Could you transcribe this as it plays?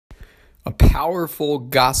A powerful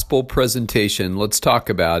gospel presentation. Let's talk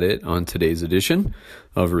about it on today's edition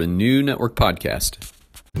of Renew Network Podcast.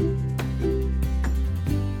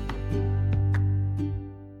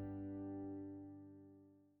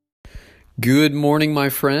 Good morning, my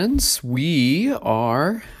friends. We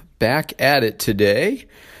are back at it today,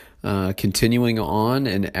 continuing on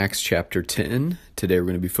in Acts chapter 10. Today we're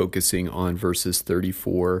going to be focusing on verses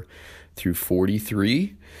 34 through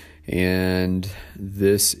 43. And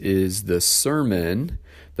this is the sermon,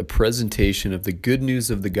 the presentation of the good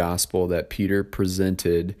news of the gospel that Peter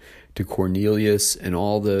presented to Cornelius and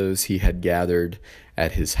all those he had gathered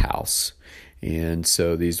at his house. And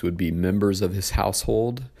so these would be members of his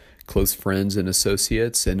household, close friends and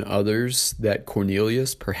associates, and others that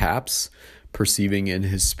Cornelius, perhaps perceiving in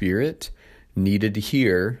his spirit, needed to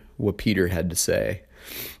hear what Peter had to say.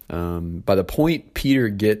 By the point Peter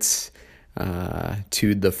gets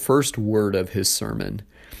to the first word of his sermon,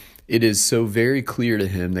 it is so very clear to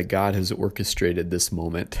him that God has orchestrated this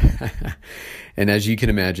moment. And as you can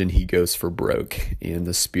imagine, he goes for broke, and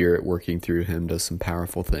the Spirit working through him does some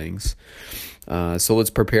powerful things. So let's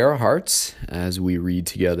prepare our hearts as we read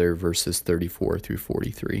together verses 34 through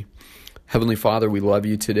 43. Heavenly Father, we love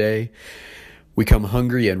you today. We come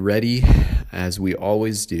hungry and ready, as we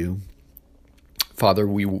always do. Father,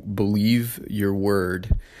 we believe your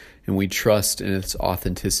word, and we trust in its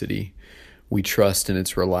authenticity. We trust in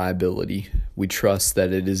its reliability. We trust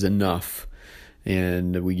that it is enough.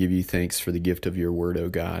 And we give you thanks for the gift of your word, O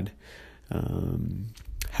God.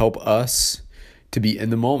 Help us to be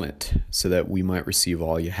in the moment so that we might receive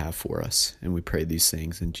all you have for us. And we pray these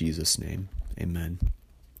things in Jesus' name. Amen.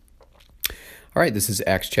 All right, this is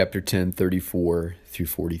Acts chapter 10, 34 through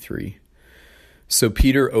 43. So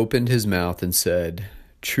Peter opened his mouth and said,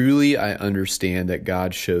 "Truly I understand that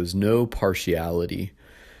God shows no partiality,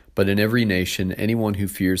 but in every nation anyone who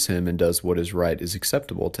fears him and does what is right is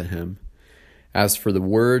acceptable to him. As for the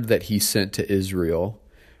word that he sent to Israel,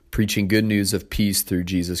 preaching good news of peace through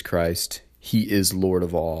Jesus Christ, he is Lord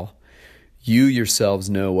of all. You yourselves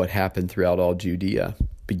know what happened throughout all Judea,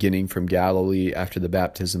 beginning from Galilee after the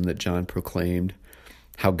baptism that John proclaimed,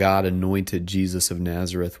 how God anointed Jesus of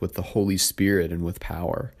Nazareth with the Holy Spirit and with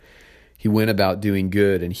power. He went about doing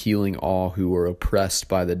good and healing all who were oppressed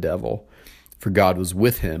by the devil, for God was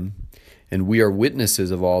with him, and we are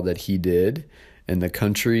witnesses of all that he did in the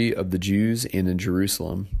country of the Jews and in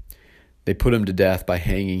Jerusalem. They put him to death by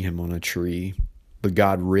hanging him on a tree, but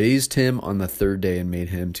God raised him on the third day and made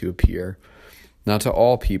him to appear, not to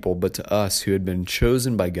all people, but to us who had been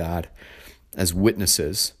chosen by God as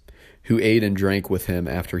witnesses, who ate and drank with him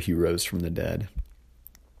after he rose from the dead.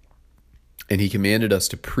 And he commanded us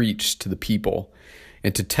to preach to the people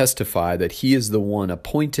and to testify that he is the one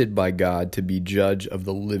appointed by God to be judge of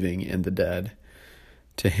the living and the dead.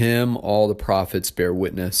 To him all the prophets bear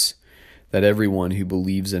witness that everyone who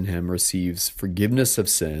believes in him receives forgiveness of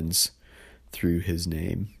sins through his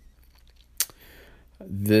name."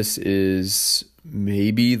 This is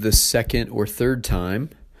maybe the second or third time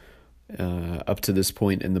up to this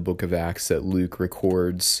point in the book of Acts that Luke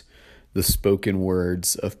records the spoken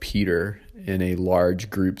words of Peter in a large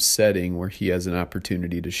group setting where he has an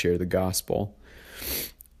opportunity to share the gospel.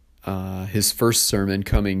 His first sermon,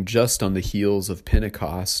 coming just on the heels of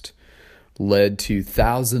Pentecost, led to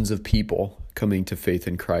thousands of people coming to faith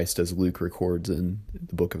in Christ, as Luke records in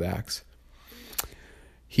the book of Acts.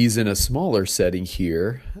 He's in a smaller setting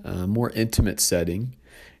here, a more intimate setting,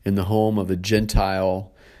 in the home of a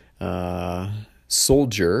Gentile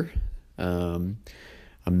soldier,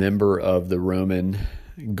 a member of the Roman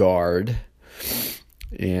guard,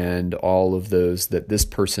 and all of those that this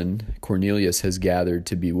person, Cornelius, has gathered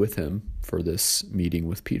to be with him for this meeting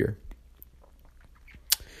with Peter.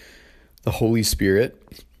 The Holy Spirit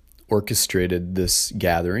orchestrated this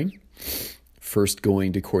gathering, first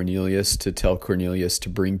going to Cornelius to tell Cornelius to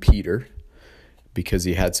bring Peter, because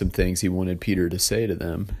he had some things he wanted Peter to say to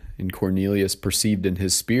them. And Cornelius perceived in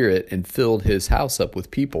his spirit and filled his house up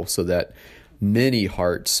with people so that many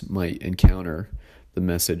hearts might encounter the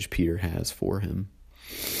message Peter has for him.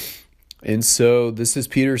 And so this is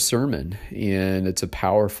Peter's sermon, and it's a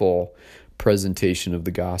powerful presentation of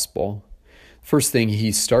the gospel. First thing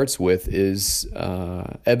he starts with is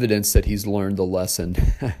evidence that he's learned the lesson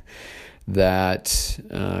that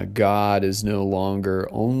God is no longer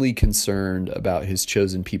only concerned about his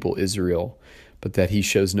chosen people, Israel, but that he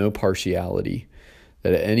shows no partiality,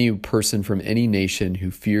 that any person from any nation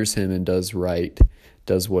who fears him and does right,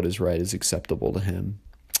 does what is right, is acceptable to him.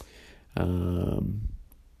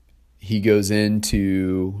 He goes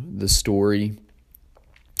into the story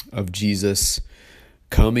of Jesus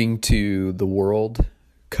coming to the world,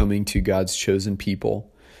 coming to God's chosen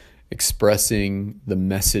people, expressing the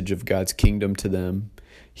message of God's kingdom to them,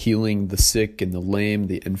 healing the sick and the lame,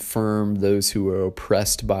 the infirm, those who are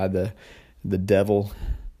oppressed by the devil,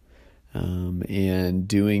 and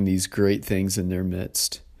doing these great things in their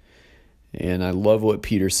midst. And I love what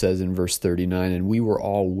Peter says in verse 39, and we were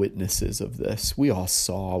all witnesses of this. We all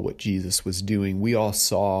saw what Jesus was doing. We all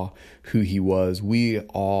saw who he was. We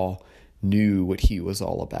all knew what he was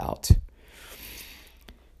all about.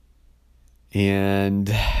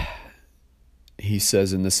 And he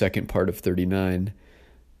says in the second part of 39,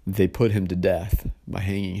 they put him to death by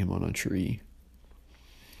hanging him on a tree.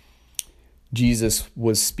 Jesus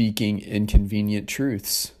was speaking inconvenient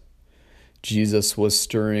truths. Jesus was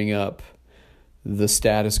stirring up the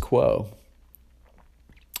status quo.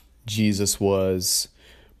 Jesus was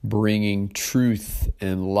bringing truth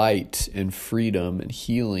and light and freedom and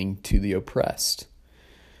healing to the oppressed.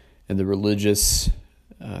 And the religious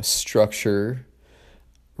structure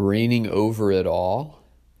reigning over it all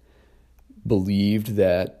believed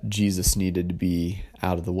that Jesus needed to be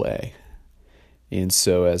out of the way. And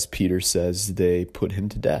so, as Peter says, they put him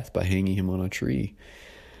to death by hanging him on a tree.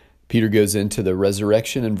 Peter goes into the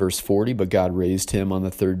resurrection in verse 40, but God raised him on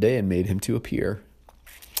the third day and made him to appear.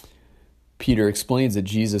 Peter explains that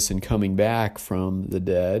Jesus, in coming back from the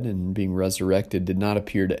dead and being resurrected, did not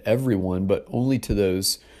appear to everyone, but only to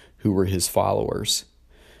those who were his followers,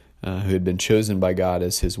 who had been chosen by God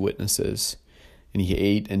as his witnesses. And he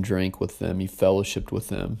ate and drank with them. He fellowshiped with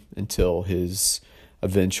them until his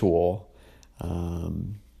eventual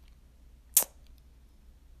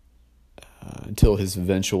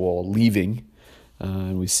leaving.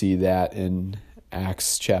 And we see that in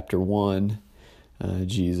Acts chapter 1.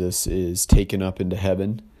 Jesus is taken up into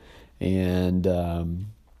heaven and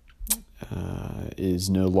is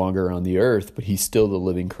no longer on the earth, but he's still the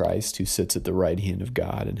living Christ who sits at the right hand of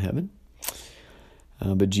God in heaven.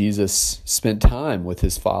 But Jesus spent time with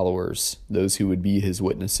his followers, those who would be his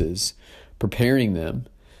witnesses, preparing them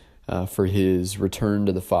for his return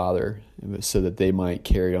to the Father so that they might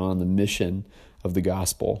carry on the mission of the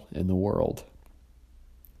gospel in the world.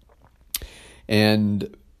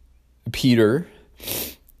 And Peter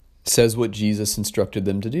says what Jesus instructed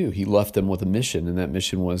them to do. He left them with a mission, and that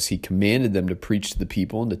mission was he commanded them to preach to the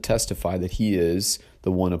people and to testify that he is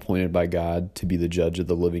the one appointed by God to be the judge of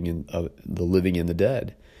the living and the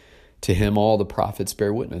dead. To him all the prophets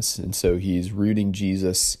bear witness. And so he's rooting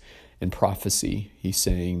Jesus in prophecy. He's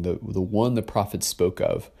saying the one the prophets spoke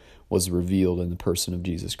of was revealed in the person of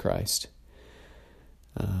Jesus Christ.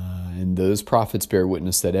 And those prophets bear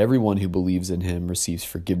witness that everyone who believes in him receives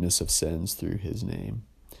forgiveness of sins through his name.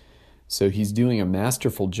 So he's doing a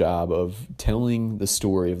masterful job of telling the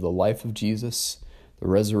story of the life of Jesus, the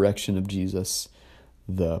resurrection of Jesus,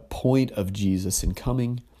 the point of Jesus in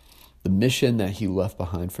coming, the mission that he left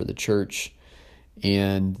behind for the church,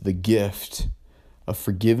 and the gift of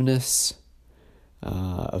forgiveness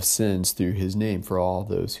of sins through his name for all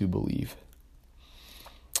those who believe.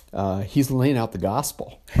 He's laying out the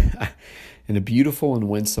gospel in a beautiful and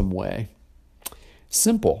winsome way.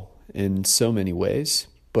 Simple in so many ways,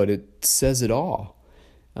 but it says it all.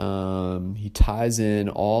 He ties in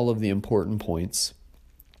all of the important points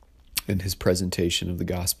in his presentation of the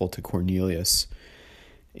gospel to Cornelius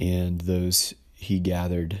and those he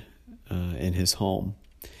gathered in his home.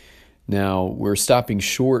 Now, we're stopping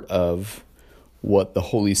short of what the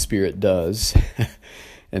Holy Spirit does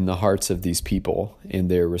in the hearts of these people and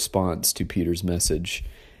their response to Peter's message.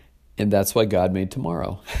 And that's why God made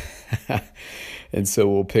tomorrow. And so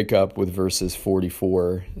we'll pick up with verses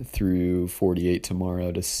 44 through 48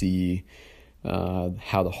 tomorrow to see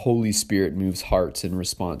how the Holy Spirit moves hearts in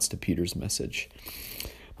response to Peter's message.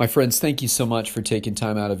 My friends, thank you so much for taking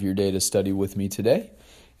time out of your day to study with me today.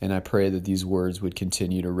 And I pray that these words would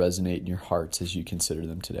continue to resonate in your hearts as you consider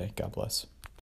them today. God bless.